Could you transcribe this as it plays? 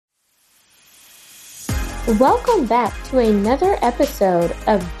Welcome back to another episode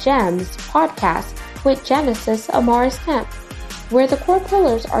of GEMS podcast with Genesis Amaris Kemp, where the core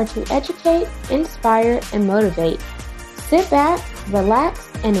pillars are to educate, inspire, and motivate. Sit back, relax,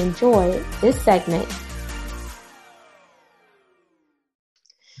 and enjoy this segment.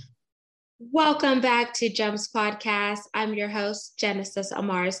 Welcome back to GEMS podcast. I'm your host, Genesis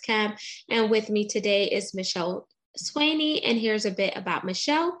Amaris Kemp, and with me today is Michelle Swaney, and here's a bit about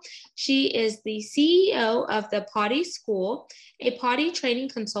Michelle. She is the CEO of the Potty School, a potty training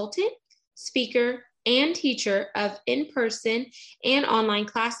consultant, speaker, and teacher of in-person and online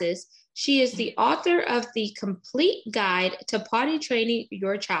classes. She is the author of the Complete Guide to Potty Training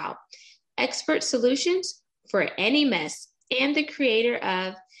Your Child, Expert Solutions for Any Mess, and the creator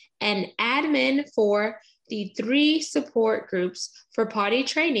of an admin for the 3 support groups for potty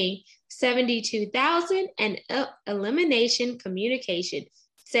training, 72,000, and elimination communication,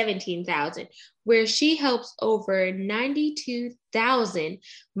 17,000, where she helps over 92,000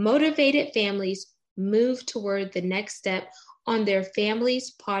 motivated families move toward the next step on their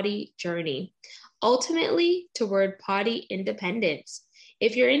family's potty journey, ultimately toward potty independence.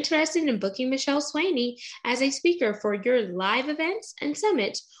 If you're interested in booking Michelle Swaney as a speaker for your live events and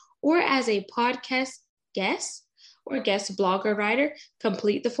summits, or as a podcast guest or guest blogger writer,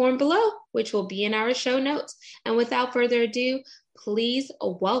 complete the form below, which will be in our show notes. And without further ado, please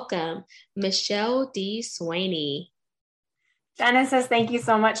welcome Michelle D. Swaney. Genesis, thank you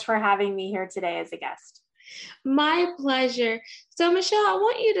so much for having me here today as a guest. My pleasure. So, Michelle, I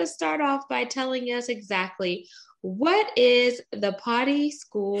want you to start off by telling us exactly what is the Potty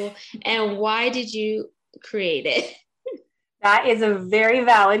School and why did you create it? That is a very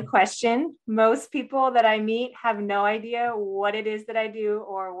valid question. Most people that I meet have no idea what it is that I do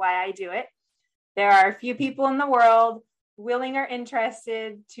or why I do it. There are a few people in the world willing or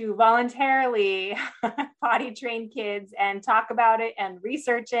interested to voluntarily potty train kids and talk about it and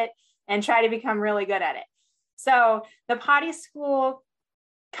research it and try to become really good at it. So the Potty School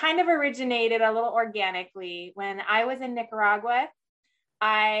kind of originated a little organically. When I was in Nicaragua,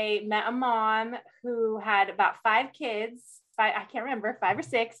 I met a mom who had about 5 kids. I can't remember, 5 or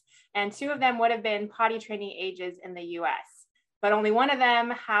 6, and 2 of them would have been potty training ages in the US, but only one of them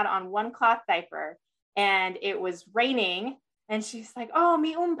had on one cloth diaper, and it was raining, and she's like, oh,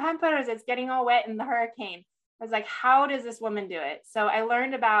 mi pampers, it's getting all wet in the hurricane. I was like, how does this woman do it? So I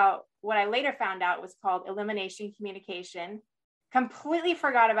learned about what I later found out was called elimination communication. Completely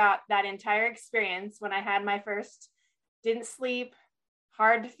forgot about that entire experience when I had my first, didn't sleep,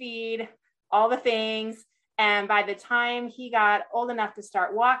 hard to feed, all the things. And by the time he got old enough to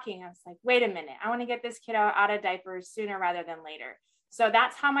start walking, I was like, wait a minute, I want to get this kid out of diapers sooner rather than later. So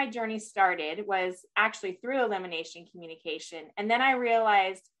that's how my journey started, was actually through elimination communication. And then I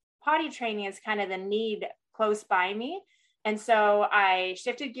realized potty training is kind of the need close by me. And so I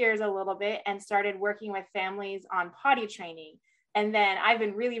shifted gears a little bit and started working with families on potty training. And then I've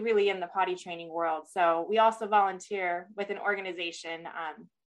been really, really in the potty training world. So we also volunteer with an organization,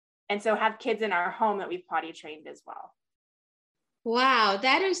 and so have kids in our home that we've potty trained as well. Wow,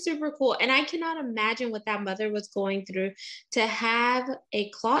 that is super cool. And I cannot imagine what that mother was going through to have a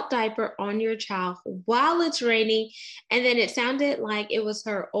cloth diaper on your child while it's raining. And then it sounded like it was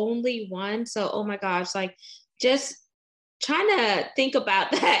her only one. So, oh my gosh, like just trying to think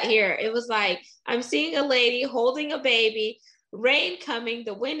about that here. It was like, I'm seeing a lady holding a baby, rain coming,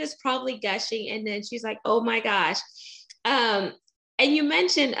 the wind is probably gushing. And then she's like, oh my gosh. And you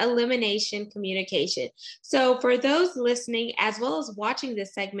mentioned elimination communication. So for those listening, as well as watching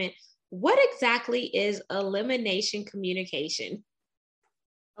this segment, what exactly is elimination communication?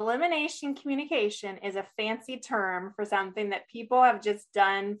 Elimination communication is a fancy term for something that people have just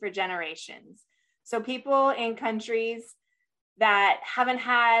done for generations. So people in countries that haven't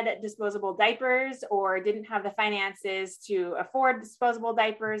had disposable diapers or didn't have the finances to afford disposable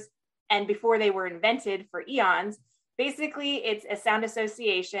diapers, and before they were invented for eons, basically, it's a sound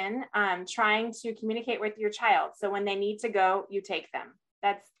association trying to communicate with your child. So when they need to go, you take them.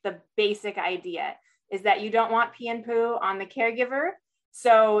 That's the basic idea, is that you don't want pee and poo on the caregiver.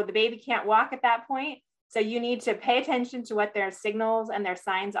 So the baby can't walk at that point. So you need to pay attention to what their signals and their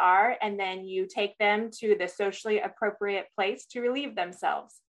signs are. And then you take them to the socially appropriate place to relieve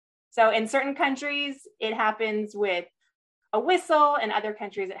themselves. So in certain countries, it happens with a whistle. In other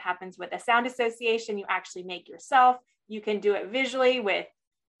countries, it happens with a sound association you actually make yourself. You can do it visually with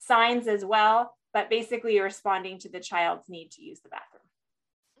signs as well, but basically you're responding to the child's need to use the bathroom.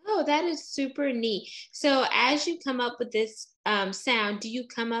 Oh, that is super neat. So as you come up with this sound, do you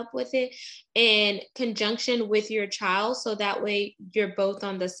come up with it in conjunction with your child so that way you're both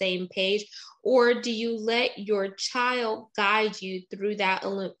on the same page? Or do you let your child guide you through that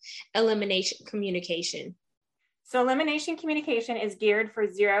elimination communication? So elimination communication is geared for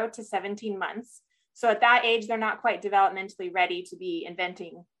 0 to 17 months. So at that age, they're not quite developmentally ready to be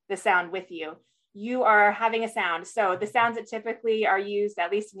inventing the sound with you. You are having a sound. So the sounds that typically are used,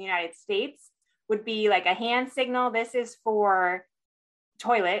 at least in the United States, would be like a hand signal. This is for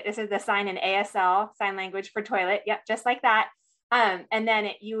toilet. This is the sign in ASL, sign language for toilet. Yep, just like that. And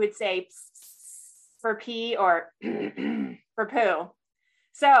then you would say for pee or for poo.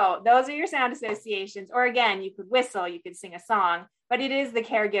 So those are your sound associations. Or again, you could whistle, you could sing a song, but it is the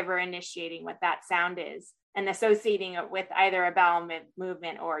caregiver initiating what that sound is and associating it with either a bowel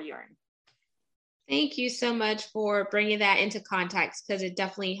movement or urine. Thank you so much for bringing that into context because it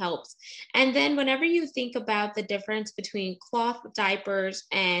definitely helps. And then whenever you think about the difference between cloth diapers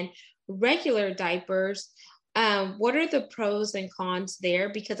and regular diapers, what are the pros and cons there?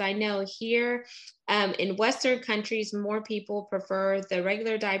 Because I know here in Western countries, more people prefer the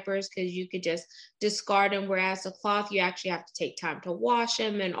regular diapers because you could just discard them, whereas the cloth, you actually have to take time to wash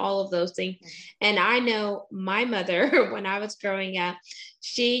them and all of those things. And I know my mother, when I was growing up,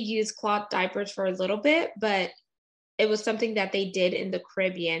 she used cloth diapers for a little bit, but it was something that they did in the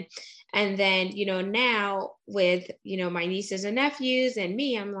Caribbean. And then, now with, my nieces and nephews and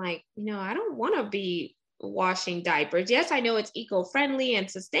me, I'm like, I don't want to be washing diapers. Yes, I know it's eco-friendly and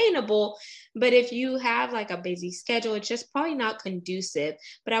sustainable, but if you have like a busy schedule, it's just probably not conducive.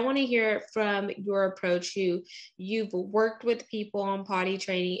 But I want to hear from your approach. You've worked with people on potty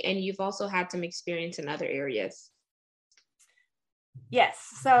training and you've also had some experience in other areas. Yes.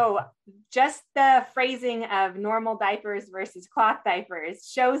 So just the phrasing of normal diapers versus cloth diapers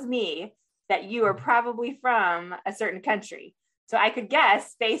shows me that you are probably from a certain country. So I could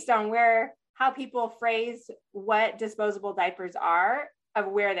guess based on how people phrase what disposable diapers are of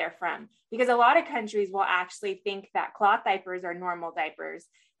where they're from, because a lot of countries will actually think that cloth diapers are normal diapers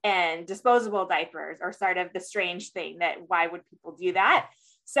and disposable diapers are sort of the strange thing that why would people do that?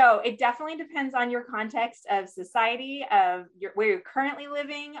 So it definitely depends on your context of society, of where you're currently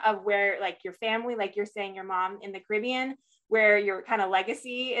living, of where like your family, like you're saying your mom in the Caribbean, where your kind of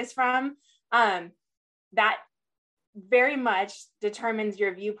legacy is from. That very much determines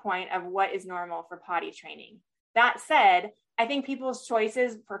your viewpoint of what is normal for potty training. That said, I think people's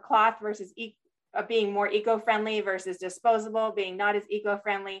choices for cloth versus being more eco-friendly versus disposable being not as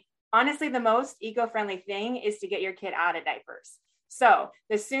eco-friendly, honestly, the most eco-friendly thing is to get your kid out of diapers. So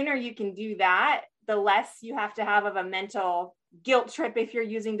the sooner you can do that, the less you have to have of a mental guilt trip if you're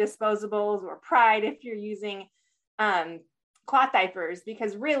using disposables, or pride if you're using cloth diapers,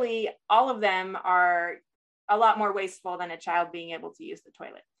 because really all of them are a lot more wasteful than a child being able to use the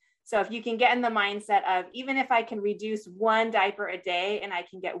toilet. So if you can get in the mindset of, even if I can reduce one diaper a day and I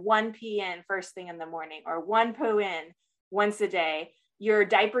can get one pee in first thing in the morning or one poo in once a day, your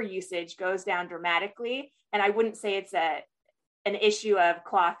diaper usage goes down dramatically. And I wouldn't say it's an issue of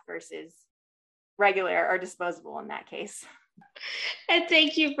cloth versus regular or disposable in that case. And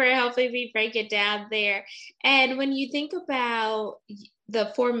thank you for helping me break it down there. And when you think about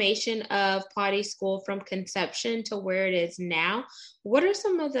the formation of potty school from conception to where it is now, what are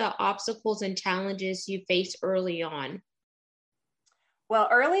some of the obstacles and challenges you faced early on? Well,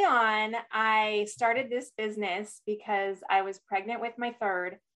 early on, I started this business because I was pregnant with my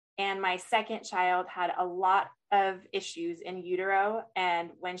third, and my second child had a lot of issues in utero.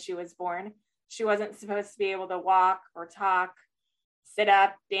 And when she was born, she wasn't supposed to be able to walk or talk, sit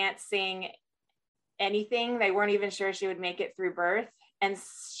up, dance, sing, anything. They weren't even sure she would make it through birth. And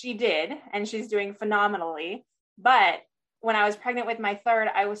she did, and she's doing phenomenally. But when I was pregnant with my third,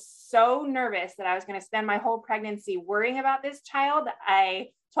 I was so nervous that I was going to spend my whole pregnancy worrying about this child. I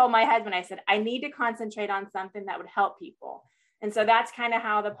told my husband, I said, I need to concentrate on something that would help people. And so that's kind of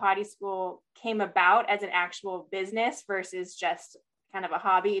how the potty school came about, as an actual business versus just kind of a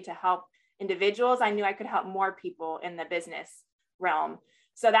hobby to help individuals. I knew I could help more people in the business realm.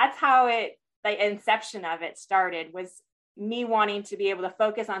 So that's how the inception of it started, was me wanting to be able to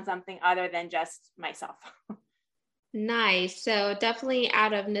focus on something other than just myself. Nice. So definitely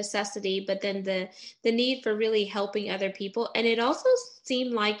out of necessity, but then the need for really helping other people. And it also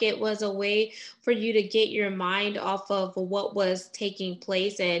seemed like it was a way for you to get your mind off of what was taking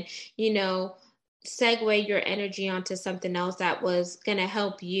place and, segue your energy onto something else that was going to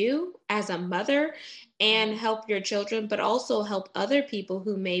help you as a mother and help your children, but also help other people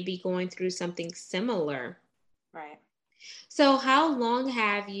who may be going through something similar. Right. So how long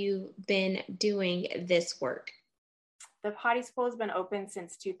have you been doing this work? The potty school has been open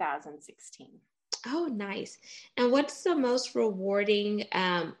since 2016. Oh, nice. And what's the most rewarding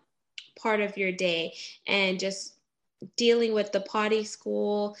part of your day, and just dealing with the potty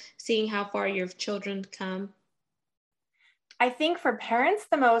school, seeing how far your children come? I think for parents,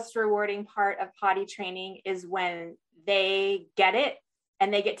 the most rewarding part of potty training is when they get it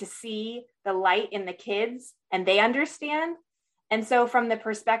and they get to see the light in the kids and they understand. And so from the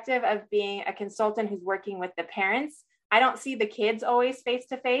perspective of being a consultant who's working with the parents, I don't see the kids always face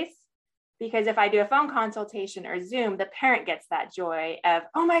to face, because if I do a phone consultation or Zoom, the parent gets that joy of,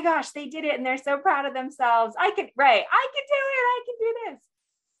 oh my gosh, they did it and they're so proud of themselves. I can do it. I can do this.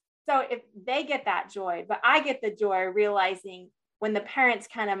 So if they get that joy, but I get the joy realizing when the parents'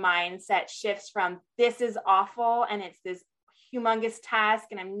 kind of mindset shifts from this is awful and it's this humongous task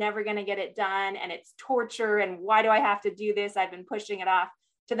and I'm never going to get it done and it's torture and why do I have to do this? I've been pushing it off,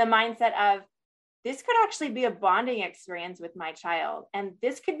 to the mindset of this could actually be a bonding experience with my child. And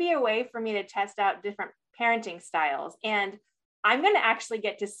this could be a way for me to test out different parenting styles. And I'm going to actually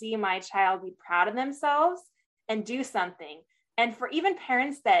get to see my child be proud of themselves and do something. And for even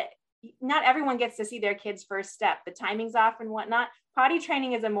parents that not everyone gets to see their kids' first step, the timing's off and whatnot, potty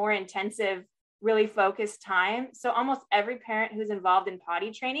training is a more intensive, really focused time. So almost every parent who's involved in potty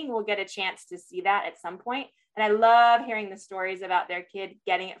training will get a chance to see that at some point. And I love hearing the stories about their kid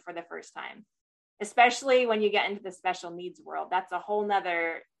getting it for the first time, especially when you get into the special needs world. That's a whole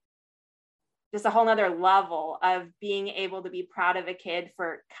nother level of being able to be proud of a kid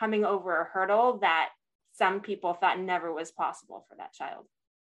for coming over a hurdle that some people thought never was possible for that child.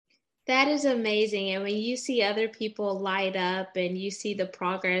 That is amazing. And when you see other people light up and you see the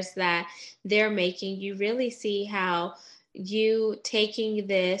progress that they're making, you really see how you taking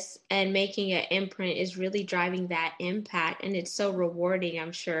this and making an imprint is really driving that impact. And it's so rewarding,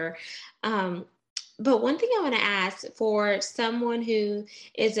 I'm sure. But one thing I want to ask, for someone who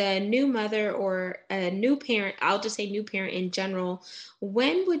is a new mother or a new parent, I'll just say new parent in general,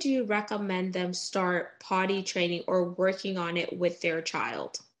 when would you recommend them start potty training or working on it with their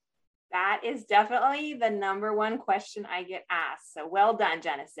child? That is definitely the number one question I get asked. So well done,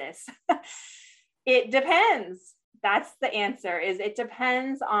 Genesis. It depends. That's the answer. It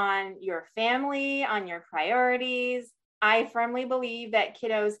depends on your family, on your priorities. I firmly believe that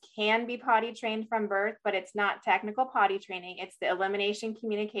kiddos can be potty trained from birth, but it's not technical potty training. It's the elimination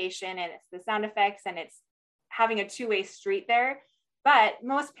communication and it's the sound effects and it's having a two-way street there. But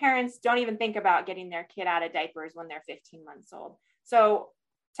most parents don't even think about getting their kid out of diapers when they're 15 months old. So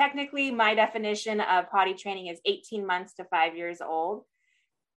technically, my definition of potty training is 18 months to 5 years old.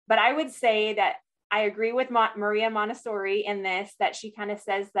 But I would say that I agree with Maria Montessori in this, that she kind of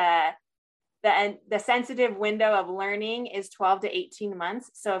says the sensitive window of learning is 12 to 18 months.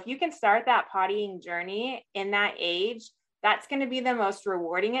 So if you can start that pottying journey in that age, that's going to be the most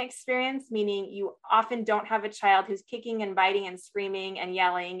rewarding experience, meaning you often don't have a child who's kicking and biting and screaming and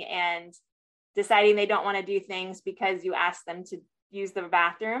yelling and deciding they don't want to do things because you asked them to use the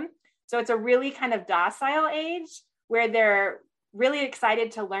bathroom. So it's a really kind of docile age where they're really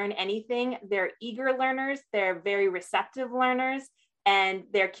excited to learn anything. They're eager learners, they're very receptive learners, and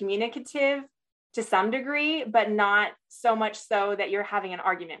they're communicative to some degree, but not so much so that you're having an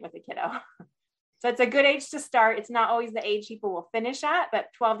argument with a kiddo. So it's a good age to start. It's not always the age people will finish at, but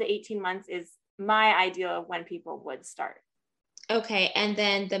 12 to 18 months is my ideal of when people would start. Okay, and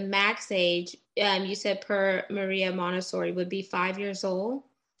then the max age, you said per Maria Montessori, would be 5 years old?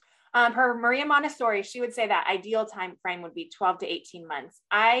 Per Maria Montessori, she would say that ideal time frame would be 12 to 18 months.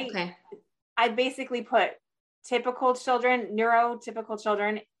 I basically put typical children, neurotypical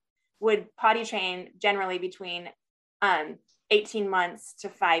children would potty train generally between 18 months to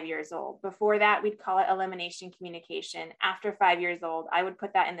 5 years old. Before that, we'd call it elimination communication. After 5 years old, I would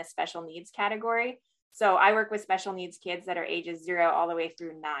put that in the special needs category. So I work with special needs kids that are ages 0 all the way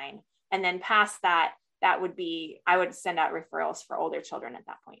through 9. And then past that, I would send out referrals for older children at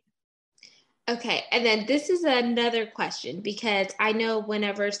that point. Okay, and then this is another question, because I know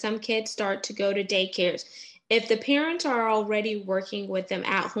whenever some kids start to go to daycares, if the parents are already working with them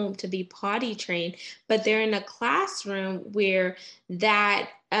at home to be potty trained, but they're in a classroom where that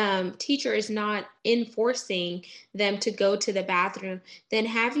teacher is not enforcing them to go to the bathroom, then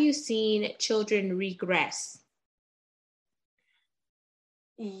have you seen children regress?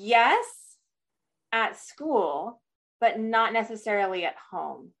 Yes, at school, but not necessarily at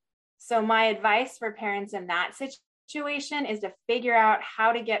home. So my advice for parents in that situation is to figure out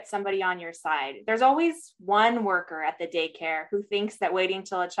how to get somebody on your side. There's always one worker at the daycare who thinks that waiting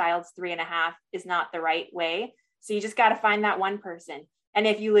till a child's 3.5 is not the right way. So you just got to find that one person. And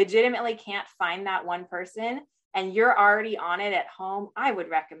if you legitimately can't find that one person, and you're already on it at home, I would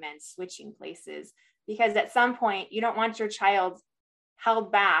recommend switching places, because at some point you don't want your child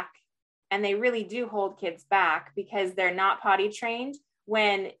held back, and they really do hold kids back because they're not potty trained,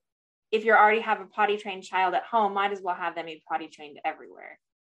 when if you already have a potty trained child at home, might as well have them be potty trained everywhere.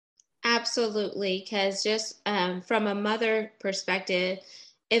 Absolutely, because just from a mother perspective,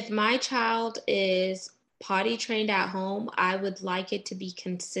 if my child is potty trained at home, I would like it to be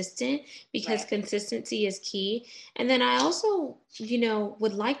consistent, because Right. consistency is key. And then I also,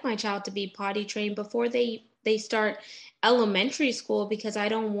 would like my child to be potty trained before they start elementary school, because I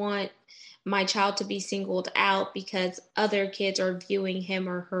don't want my child to be singled out because other kids are viewing him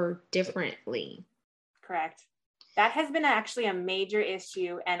or her differently. Correct. That has been actually a major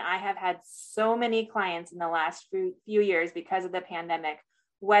issue. And I have had so many clients in the last few years because of the pandemic,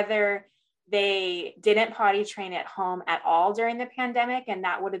 whether they didn't potty train at home at all during the pandemic, and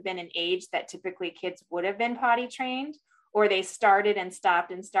that would have been an age that typically kids would have been potty trained, or they started and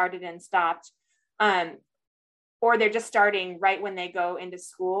stopped and started and stopped. Or they're just starting right when they go into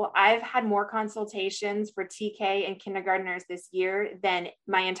school. I've had more consultations for TK and kindergartners this year than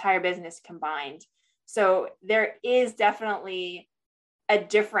my entire business combined. So there is definitely a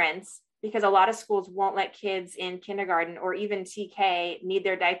difference, because a lot of schools won't let kids in kindergarten or even TK need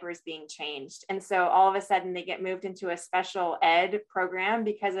their diapers being changed. And so all of a sudden they get moved into a special ed program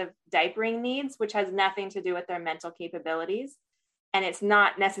because of diapering needs, which has nothing to do with their mental capabilities. And it's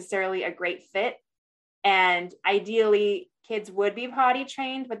not necessarily a great fit. And ideally, kids would be potty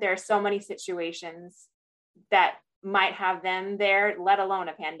trained, but there are so many situations that might have them there, let alone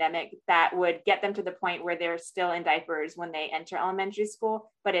a pandemic, that would get them to the point where they're still in diapers when they enter elementary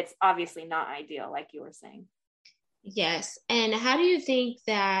school. But it's obviously not ideal, like you were saying. Yes. And how do you think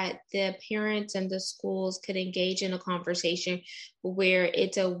that the parents and the schools could engage in a conversation where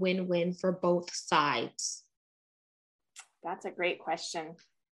it's a win-win for both sides? That's a great question.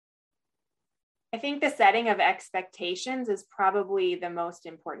 I think the setting of expectations is probably the most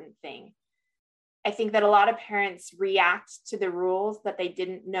important thing. I think that a lot of parents react to the rules that they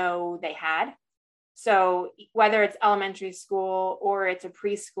didn't know they had. So whether it's elementary school or it's a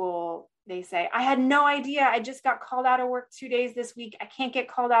preschool, they say, I had no idea. I just got called out of work 2 days this week. I can't get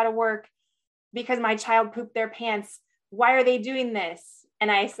called out of work because my child pooped their pants. Why are they doing this? And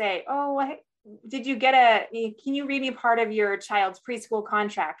I say, oh, can you read me part of your child's preschool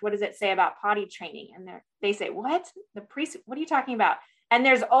contract? What does it say about potty training? And they say, what are you talking about? And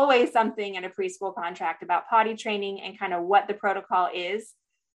there's always something in a preschool contract about potty training and kind of what the protocol is.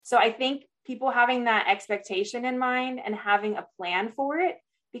 So I think people having that expectation in mind and having a plan for it,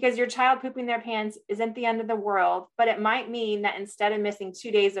 because your child pooping their pants isn't the end of the world, but it might mean that instead of missing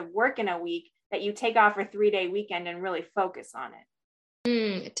 2 days of work in a week, that you take off a 3-day weekend and really focus on it.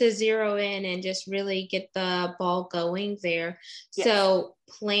 To zero in and just really get the ball going there. Yes. So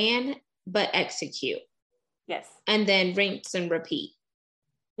plan, but execute. Yes. And then rinse and repeat.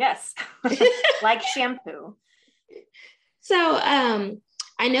 Yes. Like shampoo. So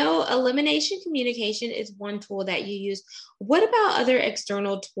I know elimination communication is one tool that you use. What about other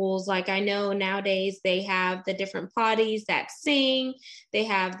external tools? Like I know nowadays they have the different potties that sing, they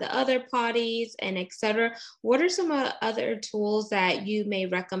have the other potties and etc. What are some other tools that you may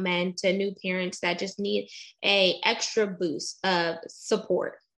recommend to new parents that just need a extra boost of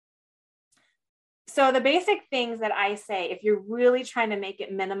support? So the basic things that I say, if you're really trying to make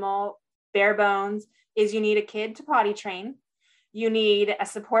it minimal, bare bones, is you need a kid to potty train. You need a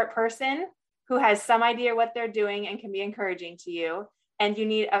support person who has some idea what they're doing and can be encouraging to you. And you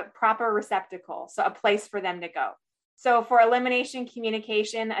need a proper receptacle, so a place for them to go. So for elimination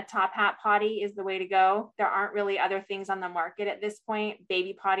communication, a top hat potty is the way to go. There aren't really other things on the market at this point.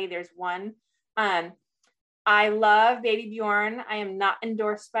 Baby potty, there's one. I love Baby Bjorn. I am not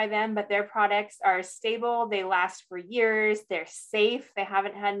endorsed by them, but their products are stable. They last for years. They're safe. They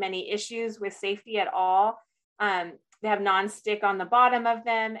haven't had many issues with safety at all. They have non-stick on the bottom of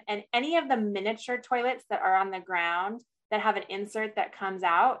them, and any of the miniature toilets that are on the ground that have an insert that comes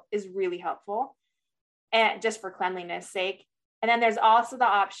out is really helpful, and just for cleanliness sake. And then there's also the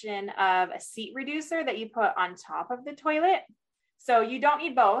option of a seat reducer that you put on top of the toilet. So you don't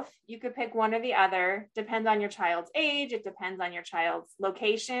need both. You could pick one or the other. Depends on your child's age. It depends on your child's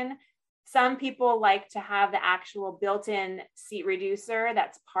location. Some people like to have the actual built-in seat reducer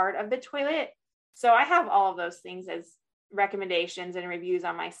that's part of the toilet. So I have all of those things as recommendations and reviews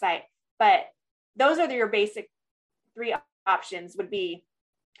on my site. But those are your basic 3 options, would be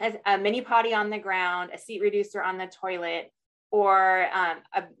a mini potty on the ground, a seat reducer on the toilet, or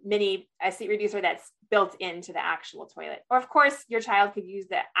a seat reducer that's built into the actual toilet. Or of course, your child could use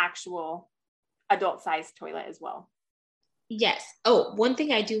the actual adult sized toilet as well. Yes. Oh, one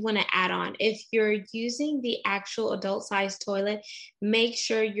thing I do want to add on, if you're using the actual adult sized toilet, make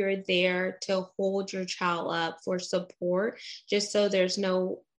sure you're there to hold your child up for support, just so there's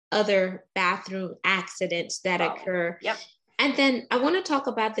no other bathroom accidents that occur. Yep. And then I want to talk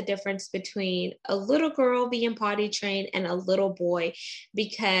about the difference between a little girl being potty trained and a little boy,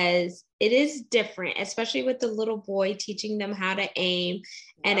 because it is different, especially with the little boy, teaching them how to aim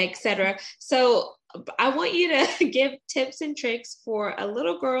and etc. So I want you to give tips and tricks for a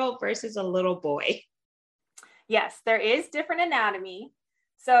little girl versus a little boy. Yes, there is different anatomy.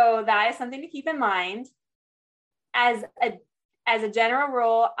 So that is something to keep in mind. As a general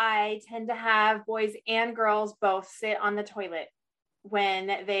rule, I tend to have boys and girls both sit on the toilet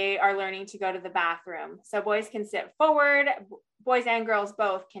when they are learning to go to the bathroom. So boys can sit forward, boys and girls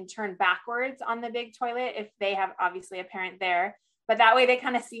both can turn backwards on the big toilet if they have obviously a parent there. But that way they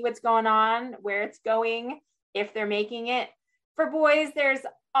kind of see what's going on, where it's going, if they're making it. For boys, there's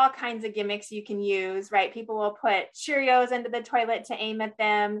all kinds of gimmicks you can use, right? People will put Cheerios into the toilet to aim at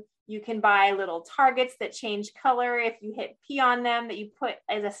them. You can buy little targets that change color if you hit pee on them, that you put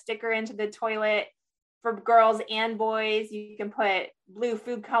as a sticker into the toilet. For girls and boys, you can put blue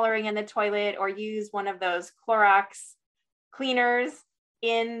food coloring in the toilet or use one of those Clorox cleaners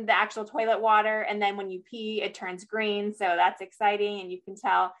in the actual toilet water. And then when you pee, it turns green. So that's exciting. And you can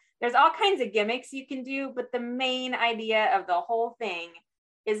tell there's all kinds of gimmicks you can do, but the main idea of the whole thing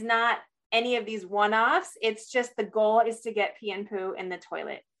is not any of these one-offs. It's just the goal is to get pee and poo in the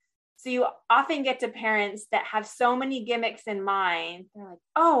toilet. So you often get to parents that have so many gimmicks in mind. They're like,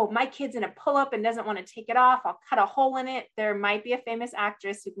 oh, my kid's in a pull-up and doesn't want to take it off. I'll cut a hole in it. There might be a famous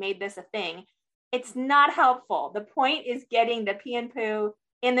actress who made this a thing. It's not helpful. The point is getting the pee and poo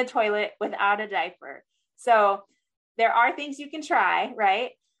in the toilet without a diaper. So there are things you can try,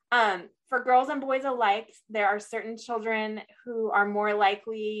 right? For girls and boys alike, there are certain children who are more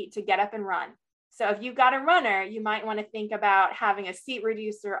likely to get up and run. So if you've got a runner, you might want to think about having a seat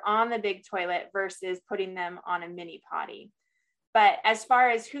reducer on the big toilet versus putting them on a mini potty. But as far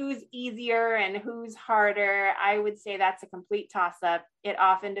as who's easier and who's harder, I would say that's a complete toss-up. It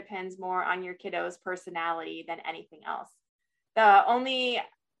often depends more on your kiddo's personality than anything else. The only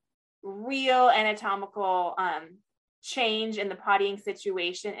real anatomical change in the pottying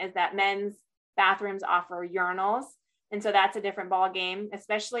situation is that men's bathrooms offer urinals. And so that's a different ball game,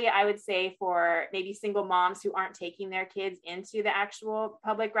 especially I would say for maybe single moms who aren't taking their kids into the actual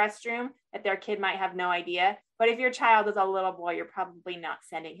public restroom, that their kid might have no idea. But if your child is a little boy, you're probably not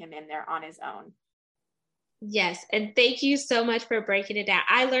sending him in there on his own. Yes. And thank you so much for breaking it down.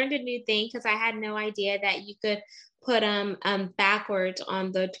 I learned a new thing because I had no idea that you could put them backwards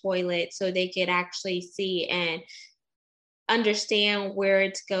on the toilet so they could actually see and understand where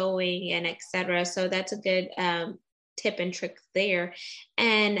it's going and etc. So that's a good tip and trick there.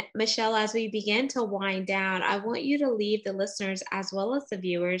 And Michelle, as we begin to wind down, I want you to leave the listeners as well as the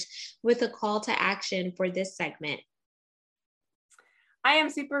viewers with a call to action for this segment. I am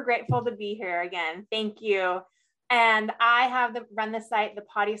super grateful to be here again. Thank you. And I have run the site,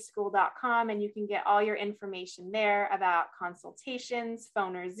 thepottyschool.com, and you can get all your information there about consultations,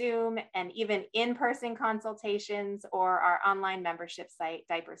 phone or Zoom, and even in-person consultations, or our online membership site,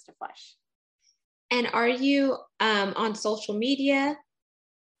 Diapers to Flush. And are you on social media?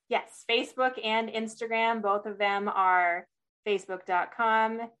 Yes, Facebook and Instagram. Both of them are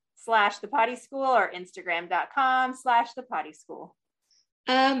facebook.com/thepotty school or instagram.com/thepotty school.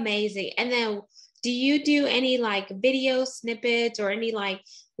 Amazing. And then do you do any like video snippets or any like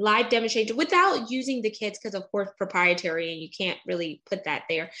live demonstration without using the kids? Because of course, proprietary and you can't really put that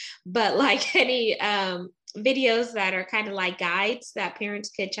there, but like any videos that are kind of like guides that parents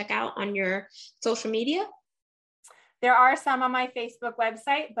could check out on your social media? There are some on my Facebook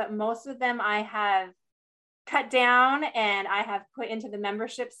website, but most of them I have cut down and I have put into the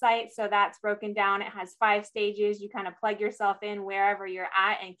membership site. So that's broken down. It has 5 stages. You kind of plug yourself in wherever you're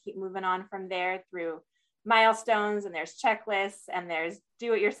at and keep moving on from there through milestones, and there's checklists, and there's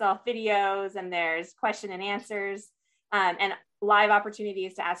do-it-yourself videos, and there's question and answers, and live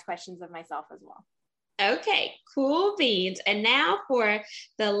opportunities to ask questions of myself as well. Okay, cool beans. And now for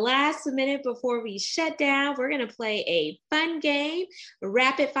the last minute before we shut down, we're going to play a fun game,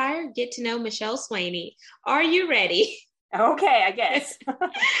 rapid fire, get to know Michelle Swaney. Are you ready? Okay, I guess.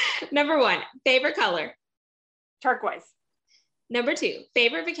 Number 1, favorite color? Turquoise. Number 2,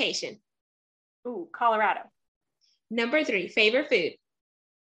 favorite vacation? Ooh, Colorado. Number 3, favorite food?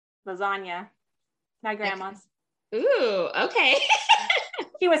 Lasagna. My grandma's. Okay. Ooh, okay.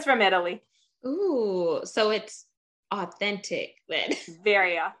 He was from Italy. Ooh, so it's authentic then.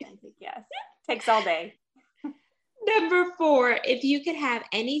 Very authentic, yes. Takes all day. Number 4, if you could have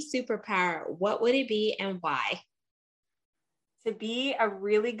any superpower, what would it be and why? To be a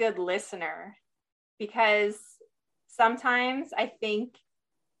really good listener, because sometimes I think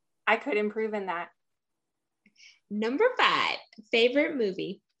I could improve in that. Number 5, favorite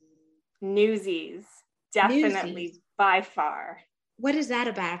movie? Newsies. Definitely. Newsies. By far. What is that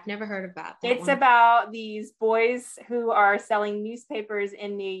about? I've never heard about that. It's about these boys who are selling newspapers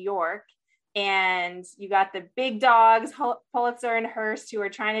in New York. And you got the big dogs, Pulitzer and Hearst, who are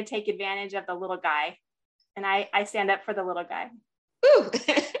trying to take advantage of the little guy. And I stand up for the little guy. Ooh.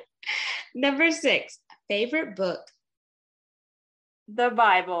 Number 6, favorite book? The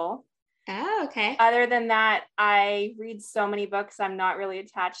Bible. Oh, okay. Other than that, I read so many books, I'm not really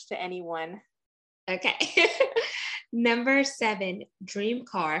attached to anyone. Okay. Number 7, dream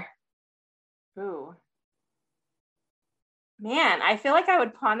car. Ooh. Man, I feel like I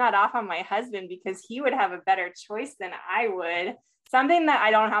would pawn that off on my husband because he would have a better choice than I would. Something that I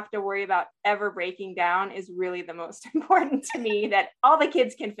don't have to worry about ever breaking down is really the most important to me that all the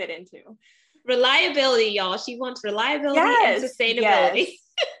kids can fit into. Reliability, y'all. She wants reliability and sustainability.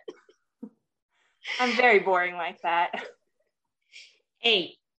 Yes. I'm very boring like that.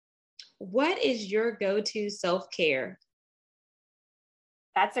 8, what is your go-to self-care?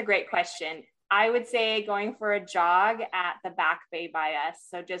 That's a great question. I would say going for a jog at the Back Bay by us.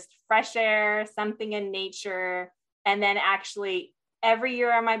 So just fresh air, something in nature. And then actually every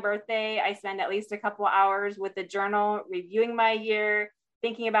year on my birthday, I spend at least a couple hours with the journal, reviewing my year,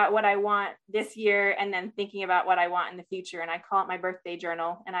 thinking about what I want this year, and then thinking about what I want in the future. And I call it my birthday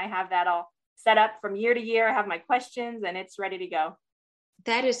journal. And I have that all set up from year to year. I have my questions and it's ready to go.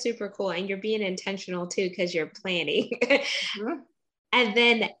 That is super cool. And you're being intentional too, because you're planning. Mm-hmm. And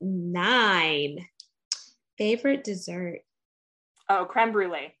then 9, favorite dessert? Oh, creme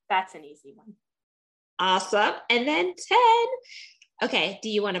brulee. That's an easy one. Awesome. And then 10. Okay. Do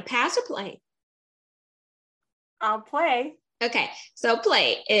you want to pass or play? I'll play. Okay. So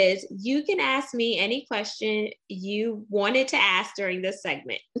play is you can ask me any question you wanted to ask during this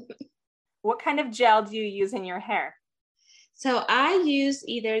segment. What kind of gel do you use in your hair? So I use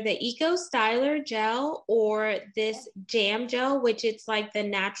either the Eco Styler gel or this Jam Gel, which it's like the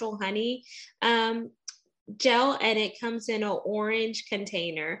natural honey gel, and it comes in an orange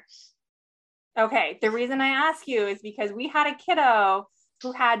container. Okay. The reason I ask you is because we had a kiddo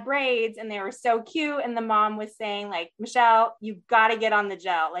who had braids and they were so cute. And the mom was saying like, Michelle, you got to get on the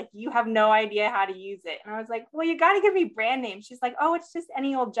gel. Like you have no idea how to use it. And I was like, well, you got to give me brand names. She's like, oh, it's just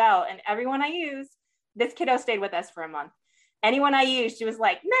any old gel. And everyone I use, this kiddo stayed with us for a month. Anyone I used, she was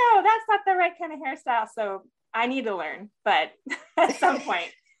like, no, that's not the right kind of hairstyle. So I need to learn. But at some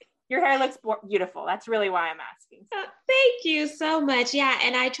point, your hair looks beautiful. That's really why I'm asking. Thank you so much. Yeah.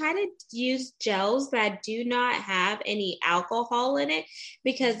 And I try to use gels that do not have any alcohol in it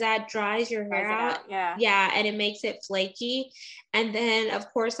because that dries your hair out. Yeah. Yeah. And it makes it flaky. And then,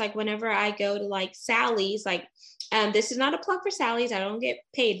 of course, like whenever I go to like Sally's, like, this is not a plug for Sally's. I don't get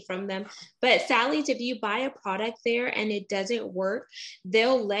paid from them. But Sally's, if you buy a product there and it doesn't work,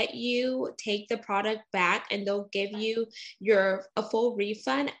 they'll let you take the product back and they'll give you a full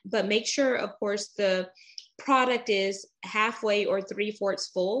refund. But make sure, of course, the product is halfway or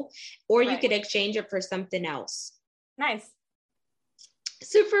 3/4 full, or you could exchange it for something else. Nice.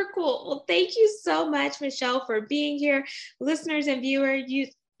 Super cool. Well, thank you so much, Michelle, for being here. Listeners and viewers,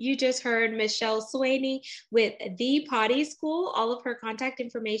 you just heard Michelle Swaney with The Potty School. All of her contact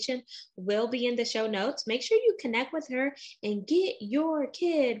information will be in the show notes. Make sure you connect with her and get your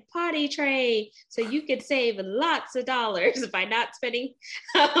kid potty trained so you could save lots of dollars by not spending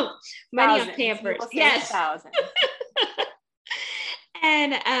money on Pampers. Yes. Thousands.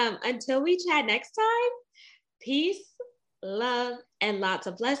 And until we chat next time, peace, love, and lots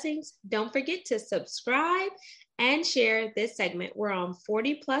of blessings. Don't forget to subscribe and share this segment. We're on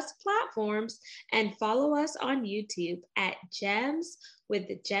 40+ platforms, and follow us on YouTube at Gems with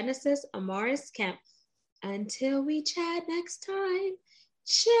the Genesis Amaris Kemp. Until we chat next time,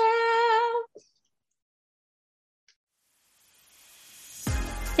 ciao.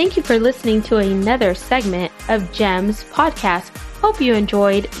 Thank you for listening to another segment of Gems Podcast. Hope you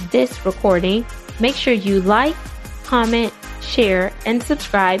enjoyed this recording. Make sure you like, comment, share, and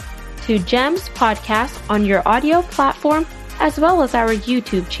subscribe to Gems Podcast on your audio platform, as well as our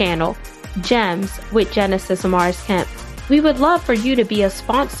YouTube channel, Gems with Genesis Amaris Kemp. We would love for you to be a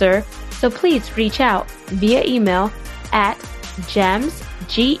sponsor, so please reach out via email at gems,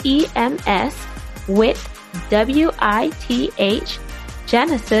 GEMS, with WITH,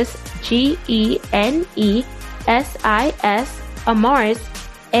 Genesis, GENESIS, Amaris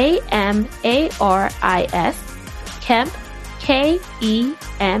AMARIS, Kemp, KEMP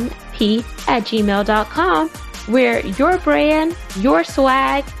 @gmail.com, where your brand, your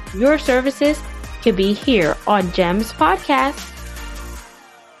swag, your services can be here on GEMS Podcast.